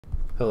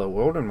Hello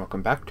world, and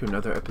welcome back to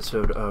another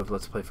episode of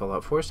Let's Play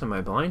Fallout 4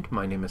 Semi-Blind.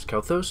 My name is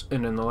Kelthos,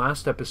 and in the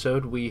last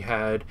episode we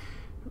were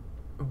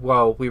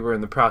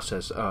in the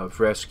process of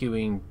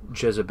rescuing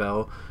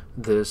Jezebel,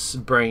 this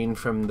brain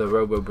from the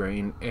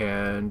Robo-Brain,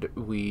 and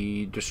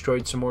we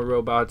destroyed some more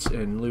robots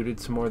and looted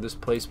some more of this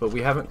place, but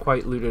we haven't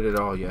quite looted it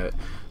all yet.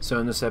 So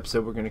in this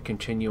episode we're going to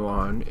continue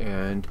on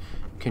and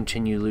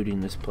continue looting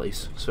this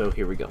place. So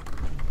here we go.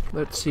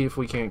 Let's see if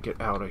we can't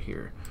get out of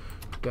here.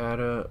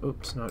 Data,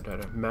 oops, not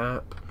data,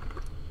 map.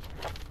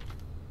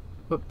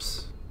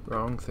 Whoops,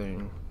 wrong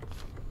thing.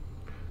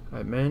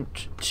 I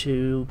meant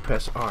to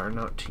press R,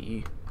 not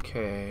T.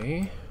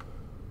 Okay.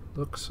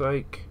 Looks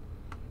like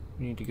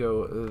we need to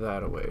go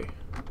that way.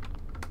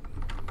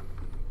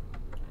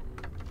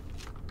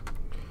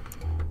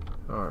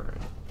 Alright,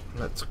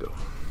 let's go.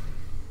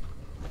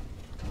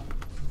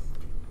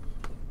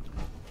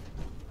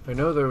 I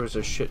know there was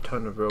a shit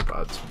ton of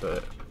robots,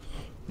 but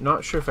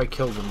not sure if I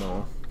killed them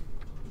all.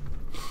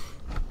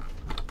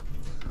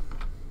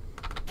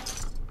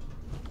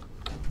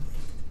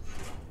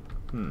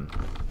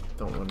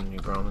 Don't want any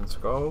Brahmin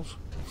skulls.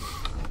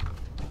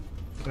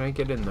 Can I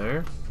get in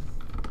there?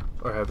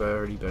 Or have I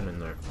already been in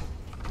there?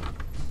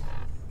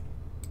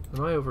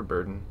 Am I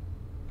overburdened?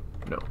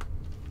 No.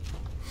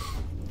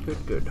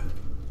 Good, good.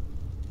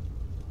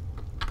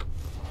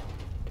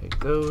 Take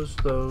those,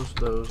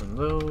 and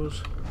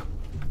those.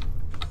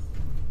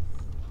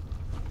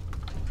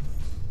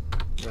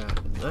 That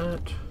and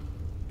that.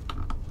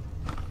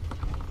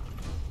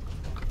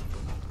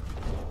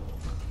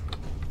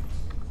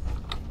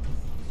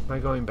 Am I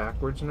going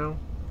backwards now?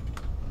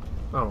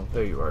 Oh,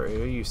 there you are.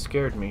 You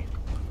scared me.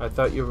 I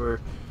thought you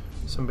were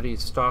somebody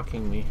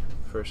stalking me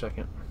for a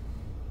second.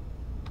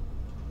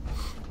 I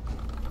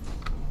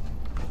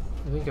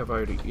think I've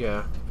already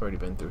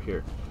been through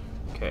here.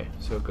 Okay,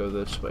 so go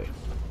this way.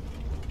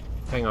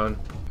 Hang on.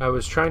 I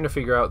was trying to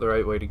figure out the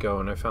right way to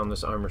go, and I found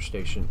this armor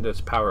station,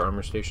 this power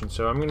armor station,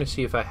 so I'm going to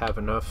see if I have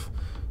enough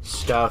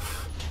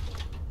stuff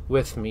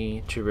with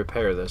me to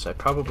repair this. I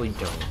probably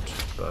don't,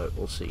 but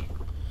we'll see.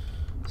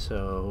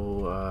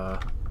 So,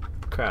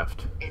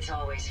 craft. It's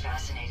always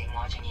fascinating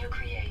watching you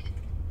create.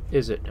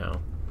 Is it now?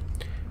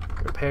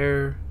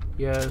 Repair,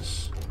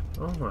 yes.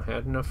 Oh, I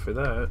had enough for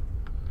that.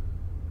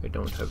 I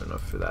don't have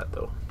enough for that,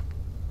 though.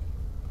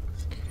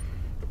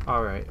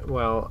 Alright,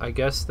 well, I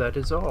guess that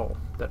is all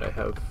that I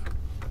have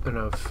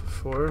enough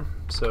for.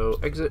 So,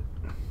 exit.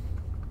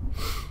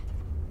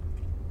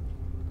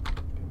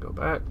 Go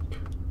back.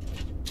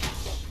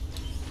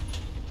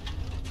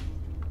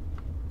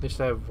 At least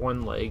I have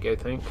one leg, I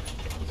think.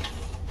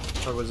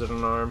 Or was it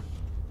an arm?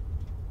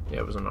 Yeah,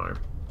 it was an arm.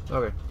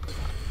 Okay.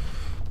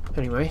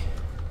 Anyway.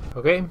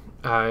 Okay,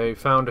 I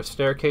found a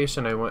staircase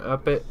and I went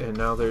up it, and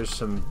now there's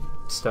some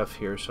stuff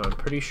here, so I'm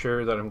pretty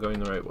sure that I'm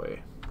going the right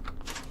way.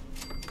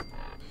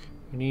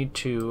 I need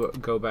to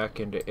go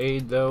back into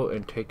aid, though,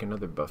 and take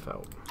another buff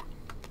out.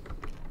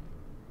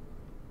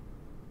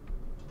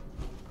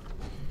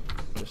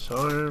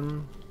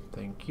 Disarm.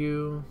 Thank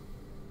you.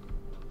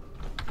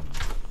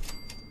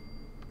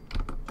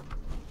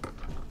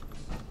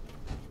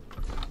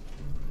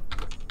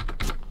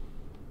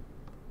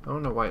 I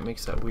don't know why it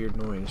makes that weird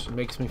noise. It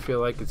makes me feel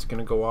like it's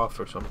gonna go off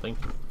or something.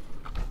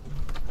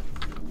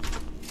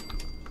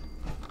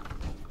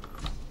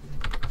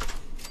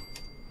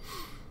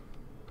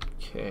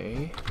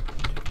 Okay,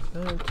 take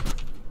that.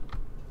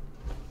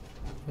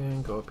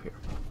 And go up here.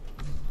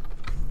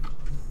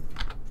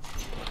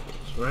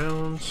 Those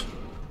rounds.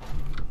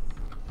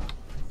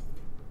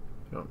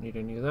 I don't need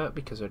any of that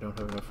because I don't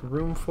have enough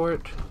room for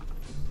it.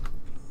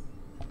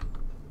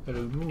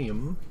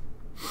 Aluminium.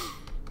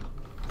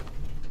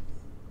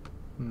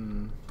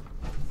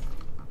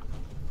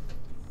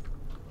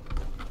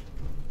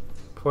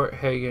 Port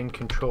Hagen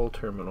control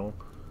terminal.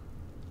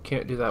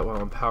 Can't do that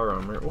while in power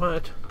armor.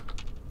 What?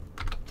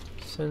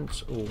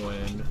 Since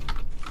when?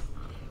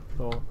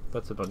 Well,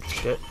 that's a bunch of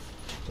shit.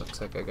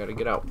 Looks like I gotta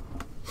get out.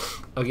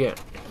 Again.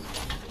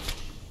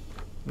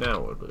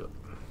 Now what do we do?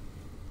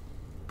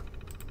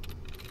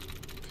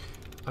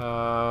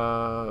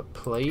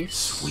 Place?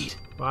 Sweet.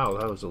 Wow,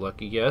 that was a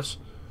lucky guess.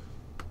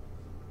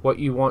 What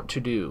you want to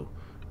do.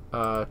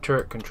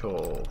 Turret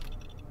control.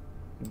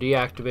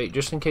 Deactivate,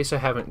 just in case I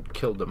haven't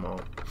killed them all.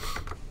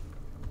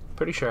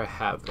 Pretty sure I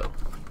have, though.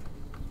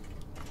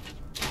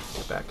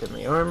 Get back in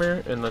the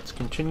armor, and let's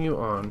continue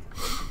on.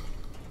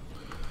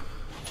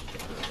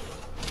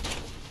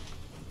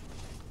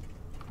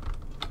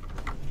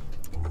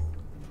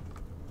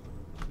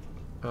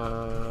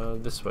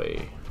 This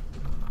way.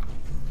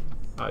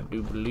 I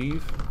do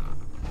believe.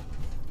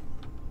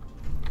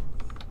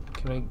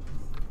 Can I...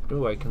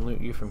 Oh, I can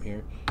loot you from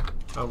here.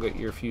 I'll get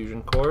your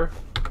fusion core.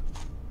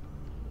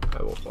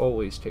 I will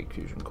always take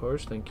fusion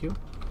cores, thank you.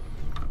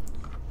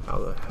 How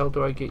the hell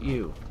do I get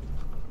you?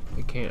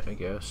 I can't, I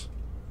guess.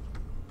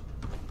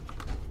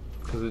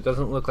 Because it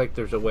doesn't look like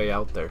there's a way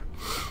out there.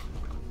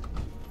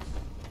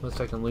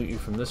 Unless I can loot you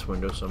from this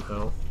window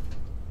somehow.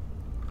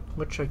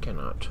 Which I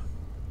cannot.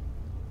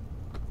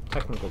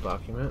 Technical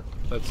document.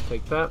 Let's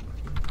take that.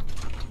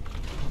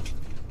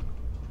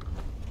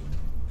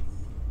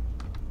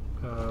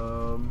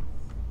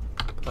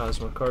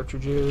 Plasma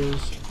cartridges,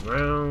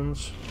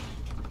 rounds.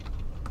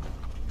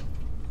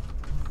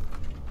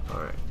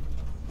 Alright.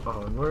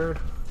 Onward.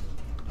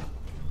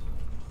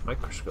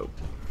 Microscope.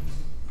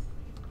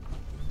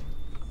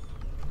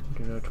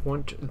 Do not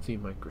want the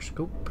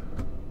microscope.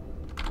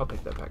 I'll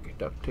take that packet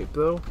duct tape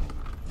though.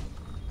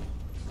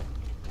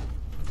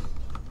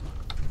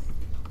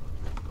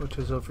 What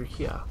is over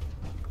here?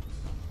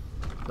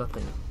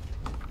 Nothing.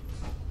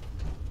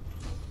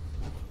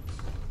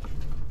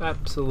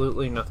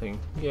 Absolutely nothing.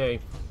 Yay.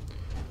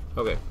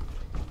 Okay.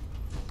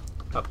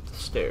 Up the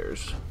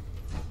stairs.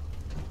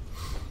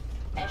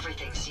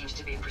 Everything seems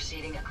to be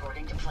proceeding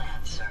according to plan,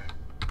 sir.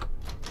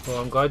 Well,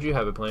 I'm glad you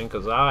have a plan,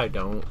 because I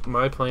don't.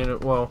 My plan,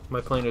 well,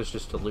 my plan is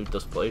just to loot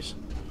this place.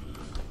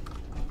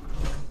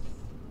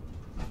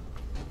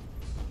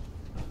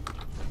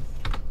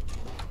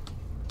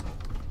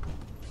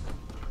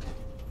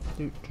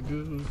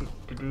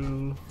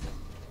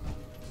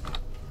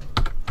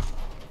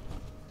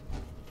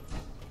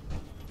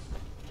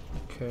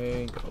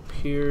 Okay, go up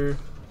here.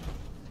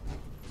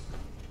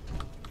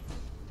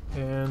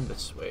 And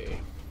this way.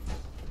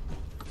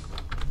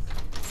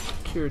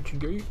 Security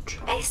gate.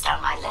 Based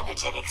on my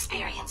limited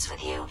experience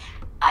with you,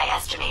 I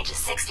estimate a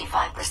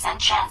 65%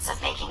 chance of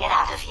making it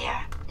out of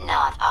here.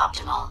 Not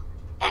optimal.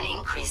 An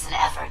increase in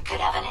effort could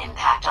have an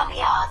impact on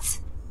the odds.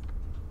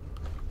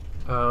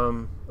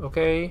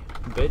 Okay,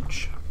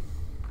 bitch.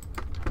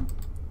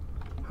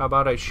 How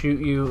about I shoot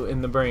you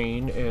in the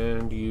brain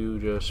and you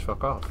just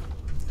fuck off?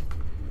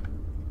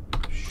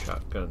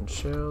 Shotgun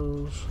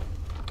shells.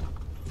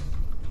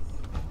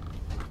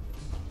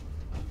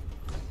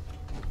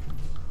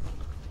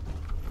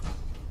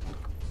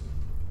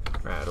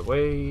 Right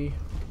away.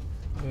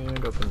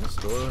 And open this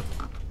door.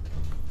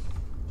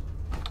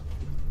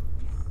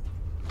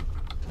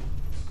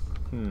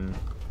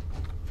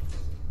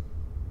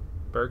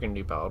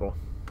 Burgundy bottle.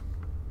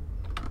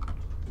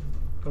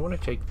 I want to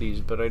take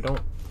these, but I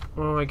don't.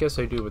 Well, I guess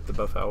I do with the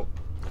buff out.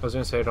 I was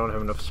gonna say I don't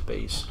have enough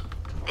space.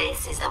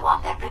 This is the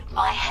one that ripped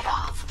my head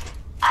off.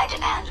 I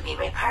demand we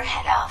rip her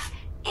head off.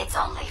 It's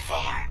only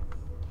fair.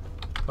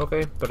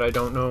 Okay, but I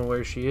don't know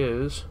where she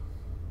is.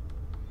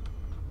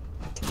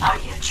 Are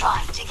you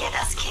trying to get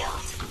us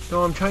killed?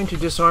 No, I'm trying to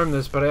disarm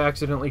this, but I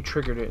accidentally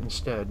triggered it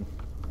instead.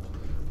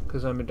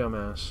 Because I'm a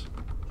dumbass.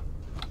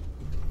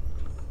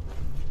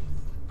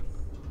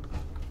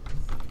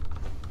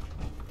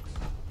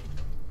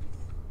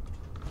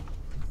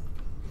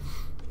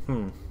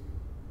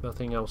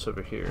 Nothing else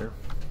over here.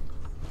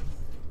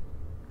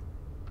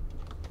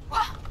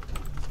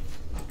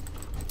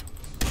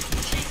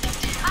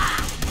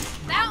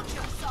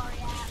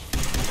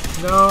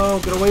 No,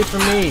 get away from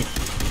me!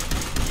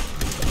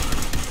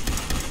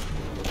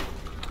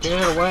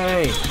 Get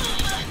away!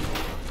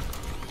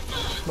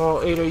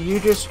 Well, Ada, you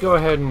just go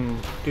ahead and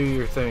do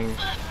your thing.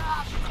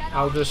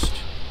 I'll just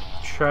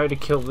try to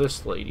kill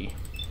this lady.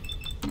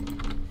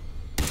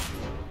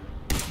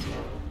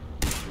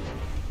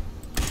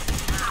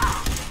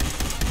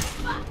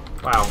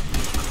 Wow.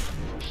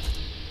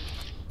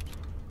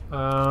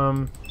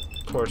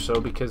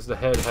 Torso, because the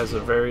head has a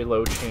very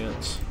low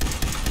chance.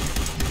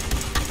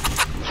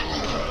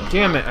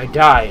 Damn it, I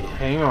died.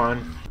 Hang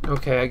on.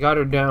 Okay, I got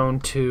her down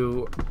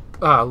to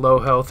low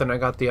health, and I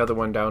got the other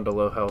one down to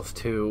low health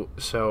too.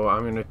 So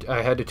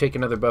I had to take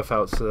another buff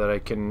out so that I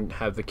can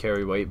have the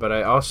carry weight, but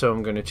I also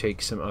am gonna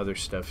take some other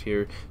stuff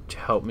here to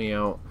help me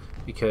out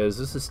because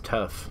this is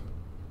tough.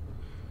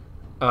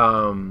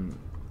 How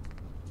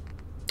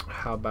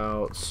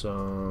about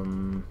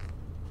some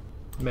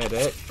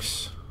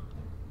Med-X?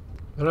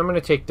 And I'm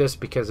gonna take this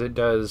because it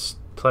does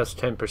plus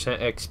 10%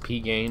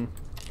 XP gain.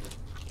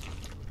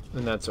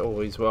 And that's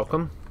always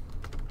welcome.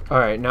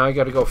 Alright, now I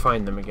gotta go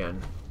find them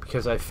again.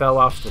 Because I fell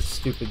off the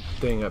stupid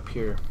thing up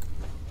here.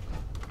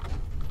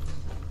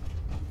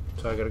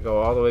 So I gotta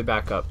go all the way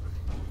back up.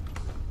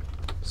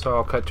 So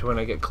I'll cut to when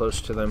I get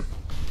close to them.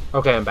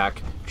 Okay, I'm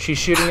back. She's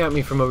shooting at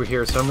me from over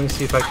here, so I'm gonna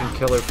see if I can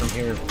kill her from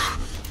here.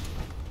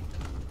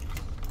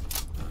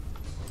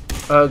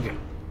 Ugh.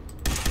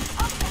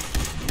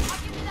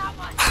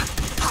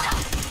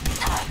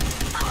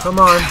 Come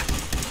on.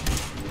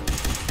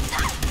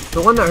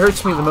 The one that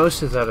hurts me the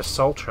most is that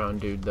Assaultron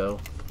dude, though.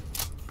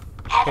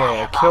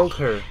 Okay, I killed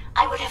her.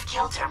 I would have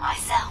killed her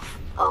myself.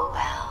 Oh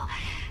well.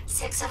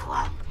 6 of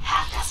one,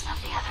 half dozen of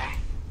the other.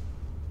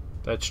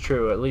 That's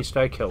true. At least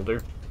I killed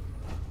her.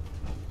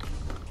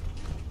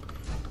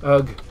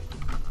 Ugh.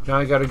 Now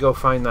I gotta go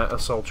find that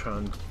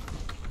Assaultron.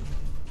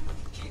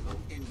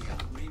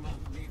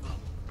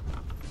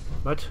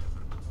 What?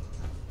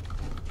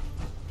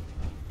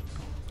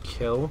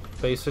 Kill,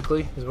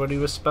 basically, is what he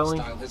was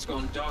spelling.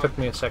 Took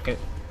me a second.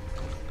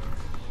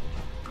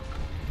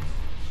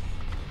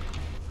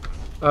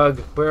 Ugh,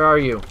 where are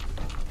you?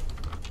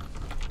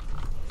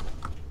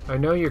 I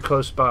know you're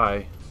close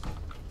by.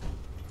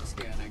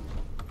 Scanning.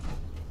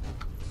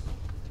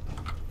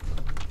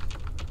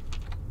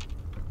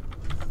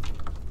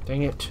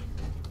 Dang it.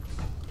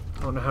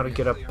 I don't know how to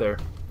get up there.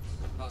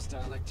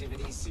 Hostile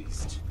activity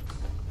ceased.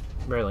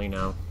 Barely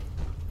now.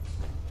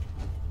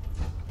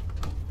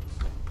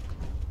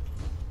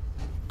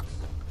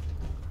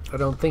 I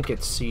don't think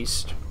it's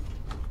ceased.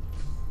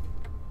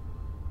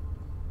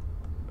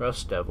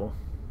 Rust Devil.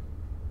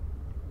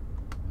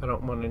 I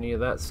don't want any of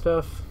that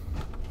stuff.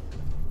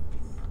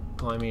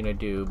 Well, I mean I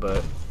do,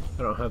 but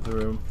I don't have the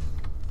room.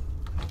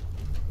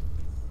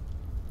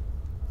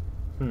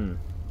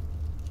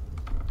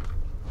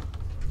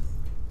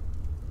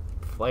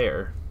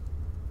 Flare.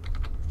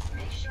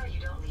 Make sure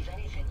you don't leave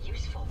anything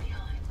useful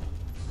behind.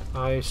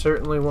 I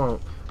certainly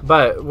won't.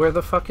 But where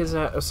the fuck is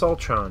that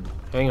Assaultron?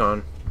 Hang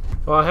on.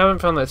 Well, I haven't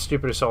found that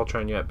stupid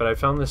Assaultron yet, but I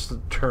found this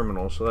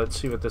terminal, so let's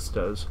see what this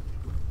does.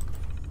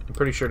 I'm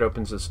pretty sure it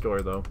opens this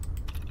door, though.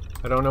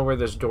 I don't know where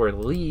this door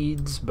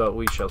leads, but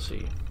we shall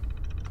see.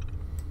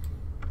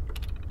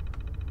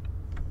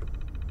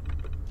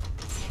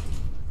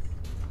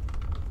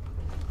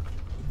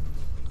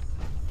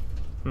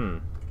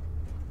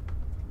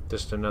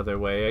 Just another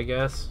way, I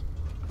guess.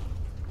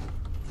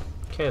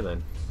 Okay,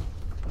 then.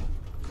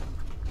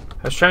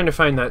 I was trying to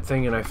find that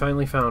thing, and I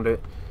finally found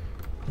it.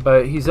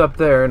 But he's up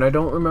there, and I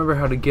don't remember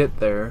how to get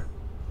there.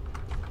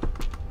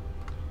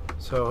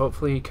 So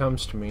hopefully he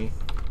comes to me.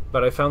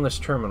 But I found this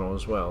terminal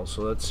as well,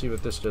 so let's see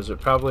what this does.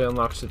 It probably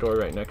unlocks the door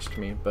right next to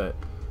me, but...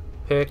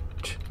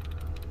 Picked.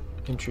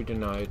 Entry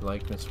denied.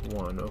 Likeness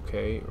 1.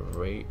 Okay,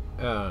 right.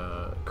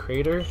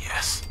 Crater?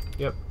 Yes.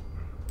 Yep.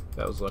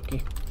 That was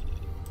lucky.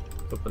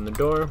 Open the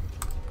door.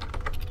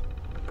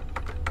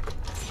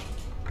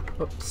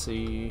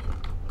 Oopsie.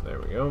 There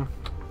we go.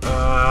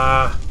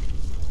 Oh,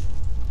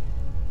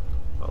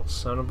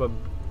 son of a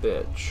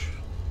bitch.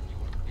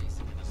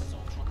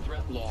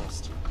 Threat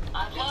lost.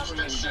 I've lost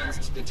Entering it, sir.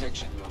 advanced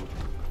detection mode.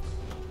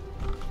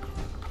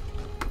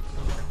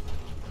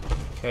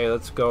 Okay,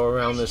 let's go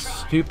around this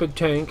stupid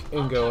tank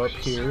and go up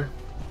here.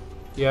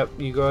 Yep,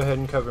 you go ahead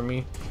and cover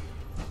me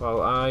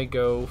while I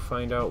go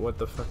find out what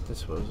the fuck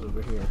this was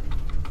over here.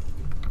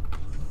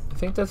 I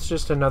think that's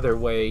just another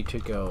way to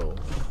go.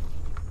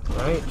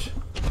 Right?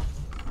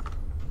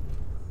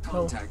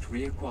 Contact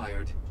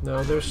reacquired.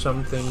 No, there's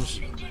some things.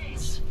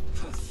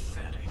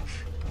 Pathetic.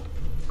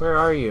 Where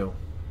are you?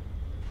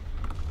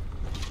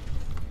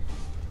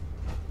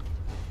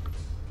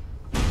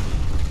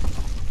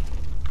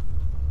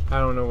 I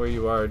don't know where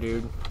you are,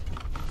 dude.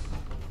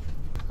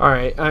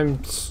 Alright,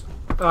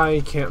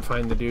 I can't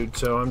find the dude,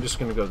 so I'm just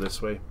gonna go this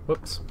way.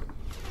 Whoops.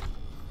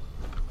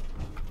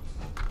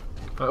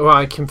 Well,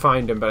 I can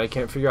find him, but I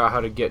can't figure out how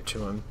to get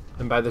to him.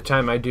 And by the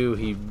time I do,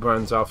 he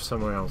runs off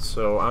somewhere else.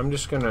 So I'm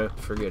just gonna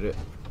forget it.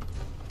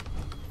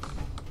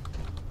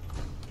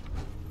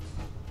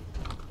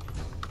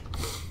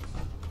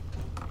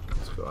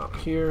 Let's go out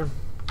here.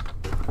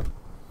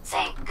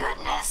 Thank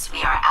goodness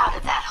we are out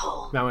of that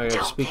hole. Now I gotta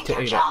Don't speak think to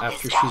your Ada job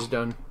after is she's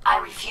done. I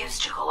refuse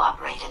to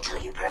cooperate until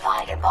you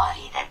provide a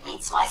body that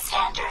meets my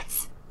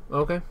standards.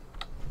 Okay.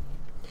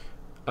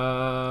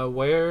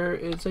 Where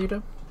is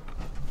Ada?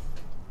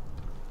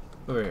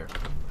 Over here.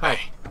 Hi.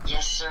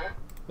 Yes, sir.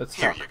 Let's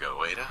Here talk. you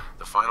go, Ada.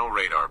 The final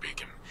radar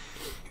beacon.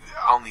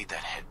 I'll need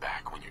that head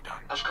back when you're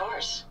done. Of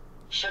course.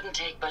 Shouldn't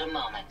take but a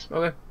moment.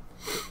 Okay.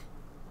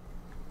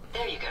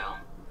 There you go.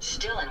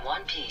 Still in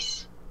one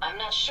piece. I'm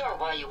not sure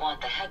why you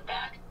want the head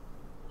back.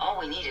 All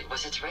we needed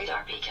was its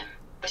radar beacon.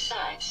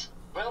 Besides,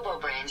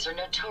 robo-brains are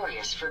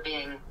notorious for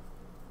being,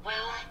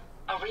 well,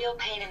 a real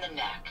pain in the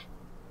neck.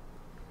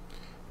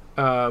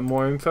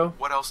 More info?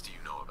 What else do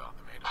you know about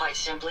them, Ada? Quite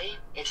simply,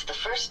 it's the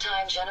first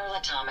time General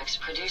Atomics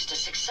produced a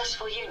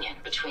successful union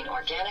between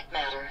organic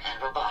matter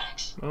and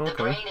robotics. Okay. The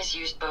brain is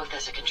used both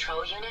as a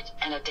control unit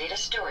and a data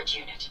storage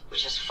unit,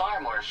 which is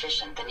far more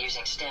efficient than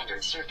using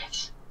standard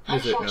circuits.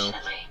 Is it now?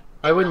 Unfortunately,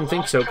 I wouldn't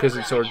there think were a lot so of because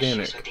it's programming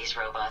organic. issues with these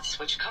robots,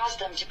 which caused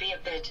them to be a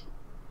bit,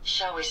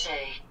 shall we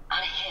say,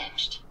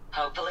 unhinged.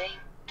 Hopefully,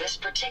 this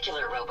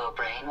particular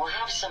robo-brain will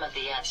have some of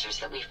the answers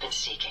that we've been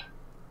seeking.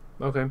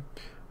 Okay.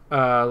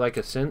 Like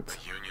a synth?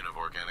 The union of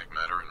organic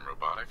matter and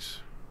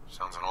robotics?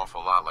 Sounds an awful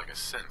lot like a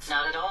synth.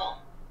 Not at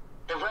all.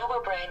 The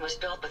robo-brain was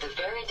built with a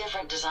very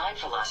different design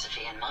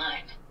philosophy in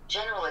mind.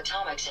 General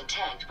Atomics'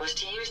 intent was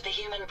to use the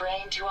human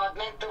brain to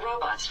augment the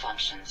robot's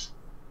functions,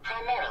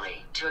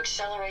 primarily to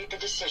accelerate the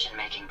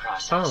decision-making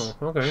process.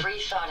 Oh, okay. Free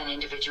thought and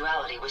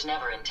individuality was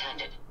never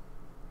intended.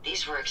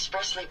 These were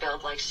expressly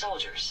built like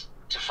soldiers,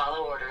 to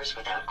follow orders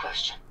without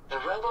question. The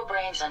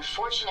robo-brain's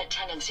unfortunate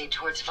tendency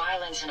towards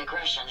violence and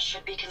aggression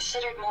should be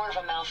considered more of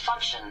a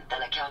malfunction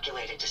than a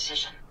calculated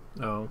decision.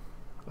 Oh,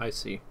 I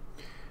see.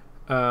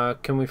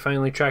 Can we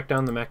finally track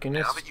down the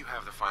mechanist? Now that you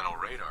have the final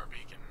radar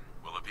beacon,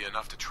 will it be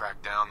enough to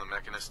track down the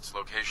mechanist's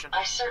location?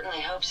 I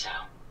certainly hope so.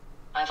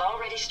 I've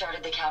already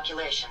started the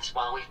calculations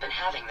while we've been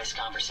having this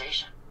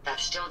conversation. That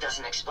still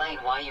doesn't explain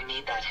why you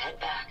need that head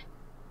back.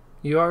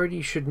 You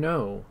already should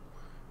know.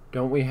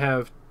 Don't we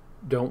have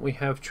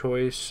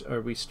choice,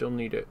 or we still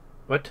need it?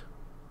 What?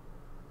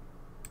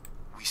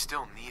 We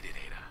still need it,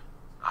 Ada.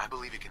 I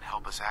believe it can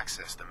help us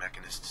access the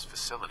mechanist's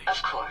facility.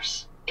 Of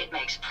course. It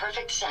makes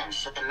perfect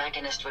sense that the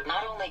Mechanist would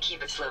not only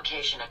keep its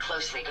location a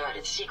closely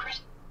guarded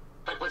secret,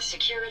 but would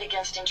secure it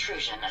against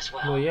intrusion as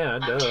well. Well, yeah,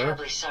 I'm duh.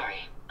 terribly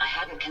sorry. I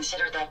hadn't hadn't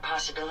considered that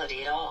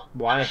possibility at all.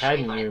 Why I'm afraid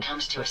hadn't when you? it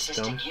comes to That's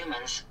assisting dumb.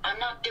 humans, I'm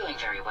not doing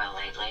very well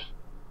lately.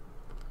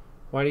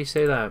 Why do you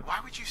say that? Why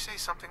would you say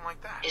something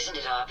like that? Isn't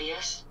it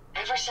obvious?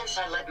 Ever since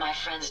I let my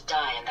friends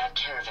die in that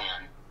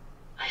caravan,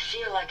 I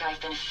feel like I've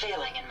been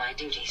failing in my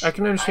duties. I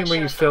can understand where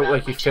you chose the felt route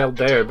like we you failed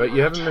took the there, day but we you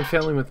were haven't been attacked.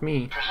 failing with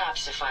me.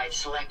 Perhaps if I had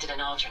selected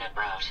an alternate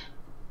route,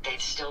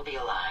 they'd still be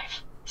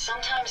alive.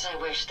 Sometimes I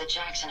wish that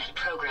Jackson had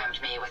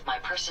programmed me with my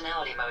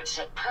personality mode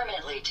set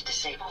permanently to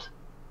disabled.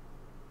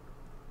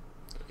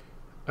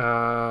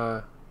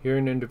 You're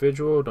an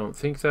individual, don't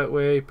think that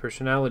way.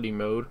 Personality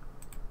mode.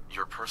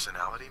 Your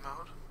personality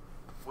mode?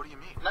 What do you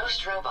mean?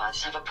 Most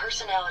robots have a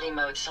personality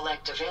mode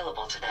select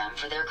available to them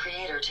for their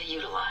creator to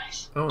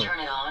utilize. Oh. Turn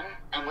it on,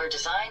 and we're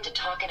designed to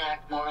talk and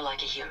act more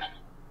like a human.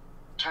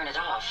 Turn it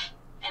off,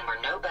 and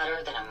we're no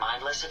better than a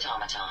mindless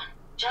automaton.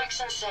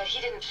 Jackson said he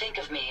didn't think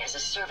of me as a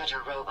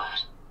servitor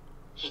robot.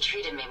 He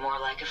treated me more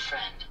like a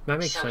friend. That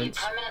makes so sense.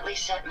 he permanently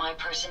set my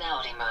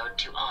personality mode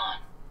to on.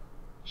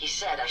 He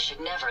said I should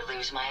never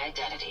lose my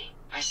identity.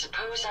 I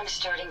suppose I'm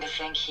starting to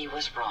think he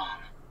was wrong.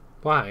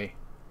 Why?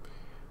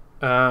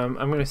 I'm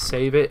gonna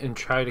save it and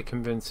try to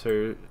convince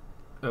her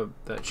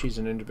that she's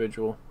an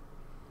individual.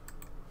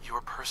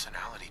 Your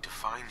personality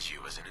defines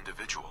you as an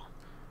individual.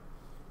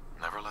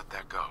 Never let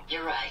that go.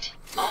 You're right.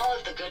 All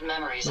of the good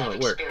memories Oh, I've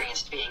it worked.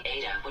 experienced being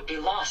Ada would be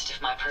lost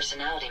if my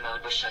personality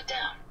mode was shut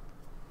down.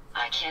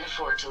 I can't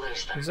afford to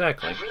lose them.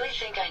 Exactly. I really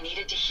think I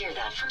needed to hear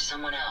that from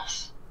someone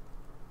else.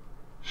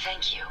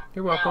 Thank you.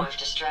 You're welcome. Now I've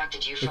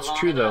distracted you for It's long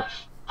true, though.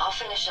 enough. I'll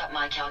finish up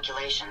my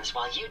calculations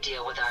while you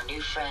deal with our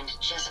new friend,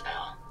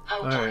 Jezebel.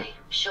 Hopefully, Alright.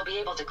 she'll be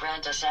able to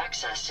grant us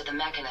access to the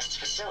Mechanist's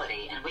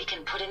facility, and we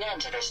can put an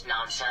end to this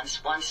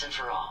nonsense once and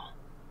for all.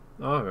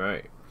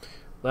 Alright.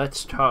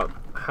 Let's talk.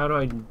 How do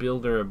I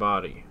build her a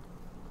body?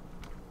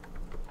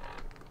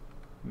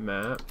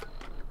 Map.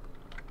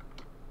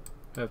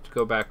 I have to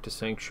go back to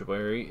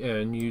Sanctuary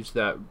and use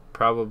that,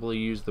 probably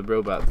use the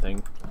robot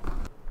thing.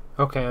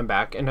 Okay, I'm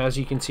back, and as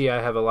you can see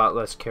I have a lot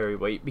less carry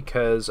weight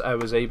because I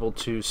was able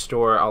to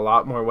store a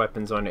lot more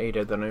weapons on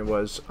Ada than I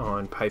was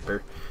on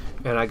Piper.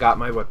 And I got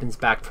my weapons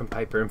back from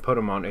Piper and put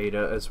them on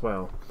Ada as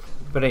well.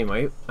 But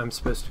anyway, I'm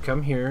supposed to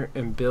come here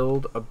and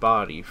build a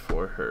body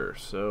for her.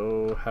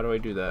 So, how do I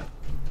do that?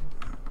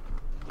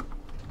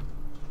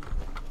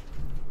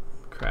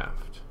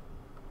 Craft.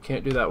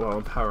 Can't do that while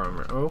in power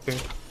armor. Oh, okay.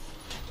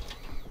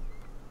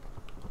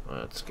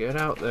 Let's get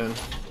out then.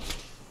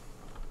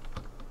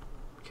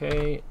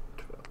 Okay.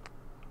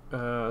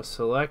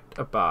 Select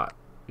a bot.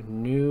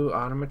 New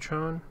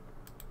automatron,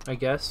 I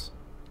guess.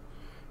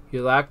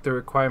 You lack the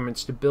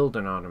requirements to build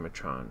an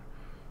automatron.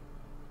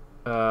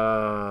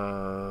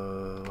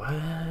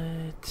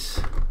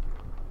 What?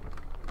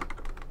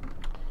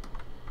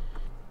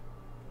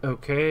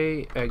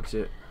 Okay,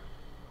 exit.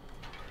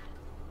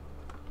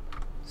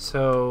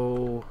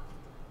 So,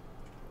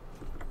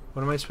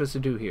 what am I supposed to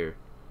do here?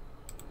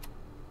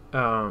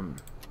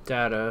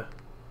 Data.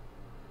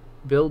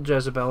 Build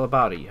Jezebel a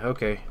body.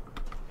 Okay.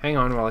 Hang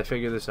on while I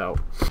figure this out.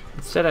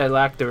 It said I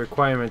lack the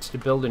requirements to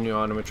build a new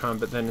automatron,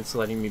 but then it's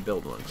letting me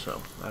build one,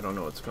 so I don't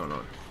know what's going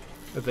on.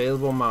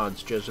 Available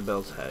mods,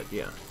 Jezebel's head.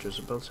 Yeah,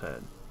 Jezebel's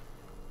head.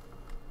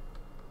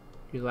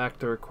 You lack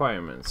the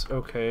requirements.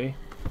 Okay.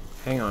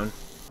 Hang on.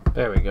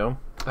 There we go.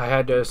 I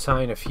had to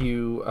assign a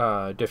few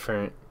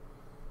different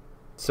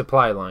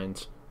supply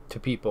lines to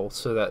people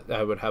so that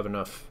I would have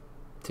enough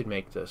to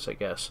make this, I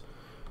guess.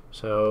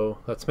 So,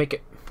 let's make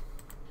it.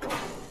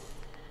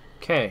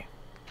 Okay.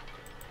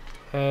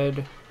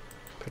 Head.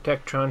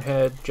 Protectron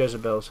head.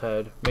 Jezebel's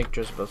head. Make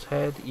Jezebel's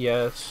head.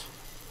 Yes.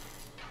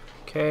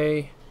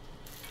 Okay.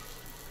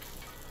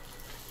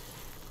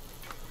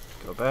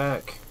 Go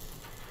back.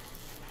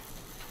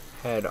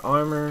 Head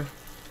armor.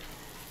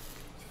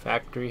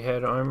 Factory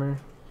head armor.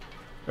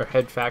 Or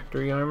head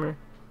factory armor.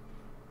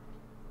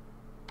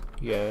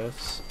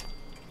 Yes.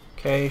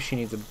 Okay, she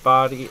needs a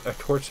body, a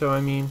torso, I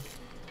mean.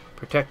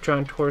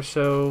 Protectron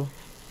torso.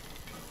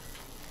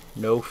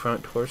 No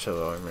front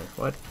torso armor.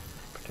 What?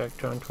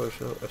 Protectron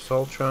torso.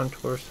 Assaultron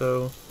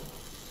torso.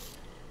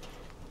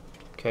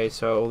 Okay,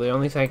 so the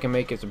only thing I can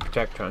make is a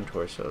Protectron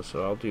torso,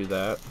 so I'll do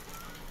that.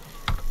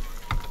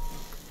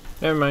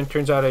 Never mind,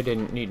 turns out I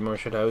didn't need more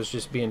shit. I was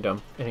just being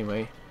dumb.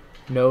 Anyway.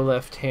 No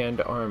left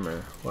hand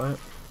armor. What?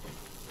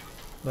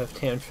 Left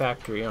hand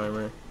factory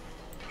armor.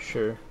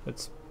 Sure,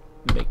 let's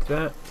make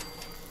that.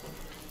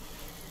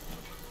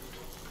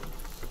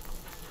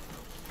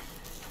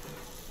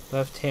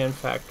 Left hand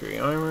factory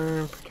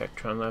armor,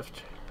 Protectron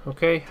left.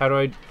 Okay, how do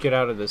I get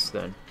out of this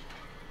then?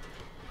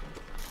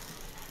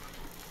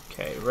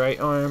 Okay, right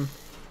arm.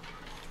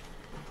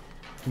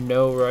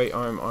 No right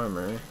arm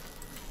armor.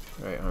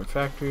 Right arm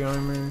factory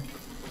armor.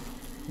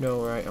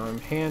 No right arm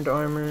hand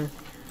armor.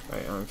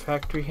 Right arm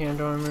factory hand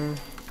armor.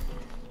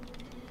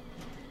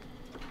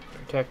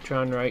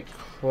 Protectron right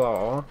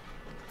claw.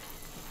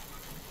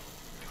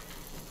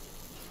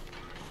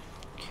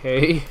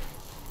 Okay.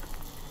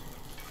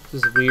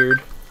 This is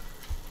weird.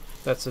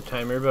 That's the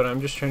timer, but I'm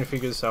just trying to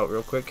figure this out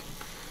real quick.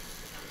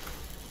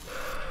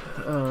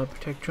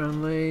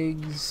 Protectron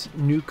legs.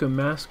 Nuka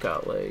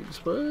mascot legs.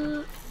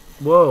 What?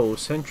 Whoa,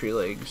 sentry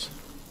legs.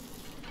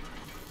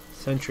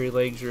 Sentry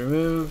legs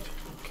removed.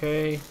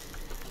 Okay.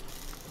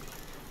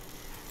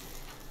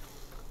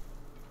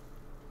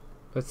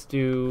 Let's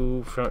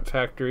do front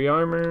factory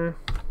armor.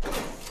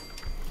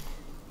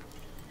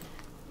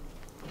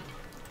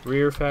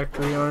 Rear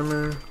factory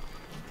armor.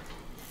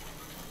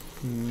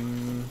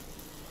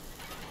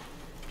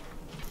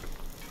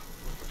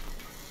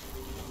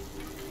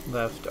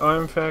 Left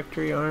arm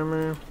factory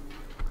armor.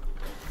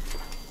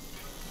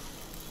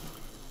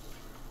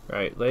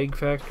 Right leg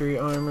factory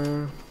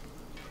armor.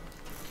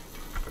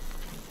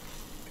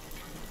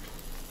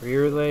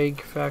 Rear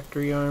leg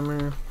factory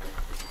armor.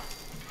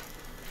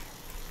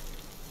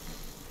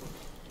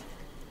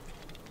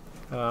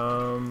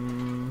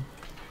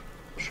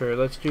 Sure,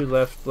 let's do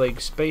left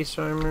leg space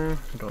armor.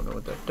 I don't know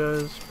what that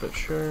does, but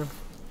sure.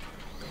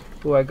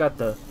 Oh, I got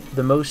the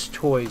most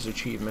toys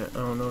achievement. I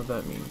don't know what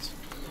that means.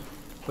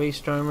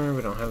 Waist armor,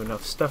 we don't have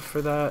enough stuff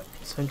for that.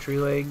 Sentry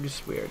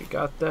legs, we already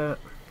got that.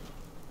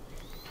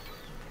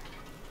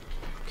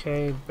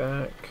 Okay,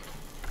 back.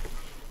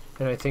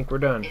 And I think we're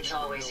done. It's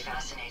always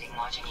fascinating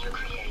watching you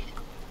create.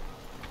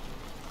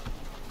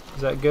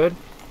 Is that good?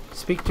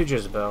 Speak to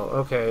Jezebel.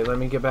 Okay, let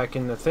me get back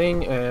in the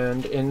thing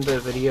and in the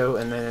video,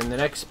 and then in the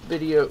next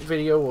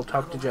video we'll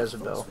talk to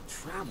Jezebel.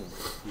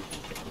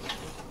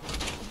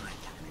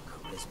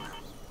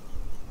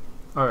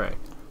 Alright,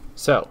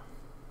 so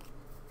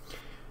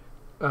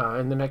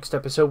in the next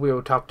episode we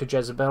will talk to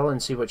Jezebel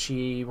and see what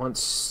she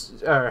wants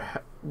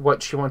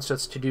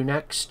us to do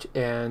next,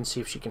 and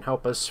see if she can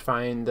help us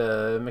find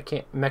the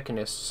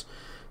mechanists.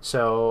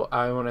 So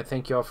I want to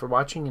thank you all for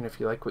watching, and if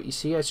you like what you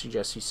see, I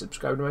suggest you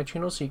subscribe to my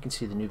channel so you can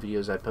see the new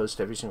videos I post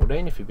every single day.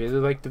 And if you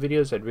really like the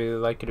videos, I'd really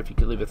like it if you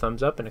could leave a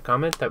thumbs up and a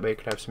comment. That way I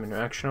could have some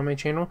interaction on my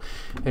channel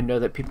and know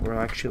that people are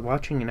actually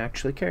watching and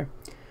actually care.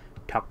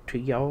 Talk to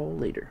y'all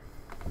later.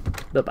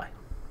 Bye-bye.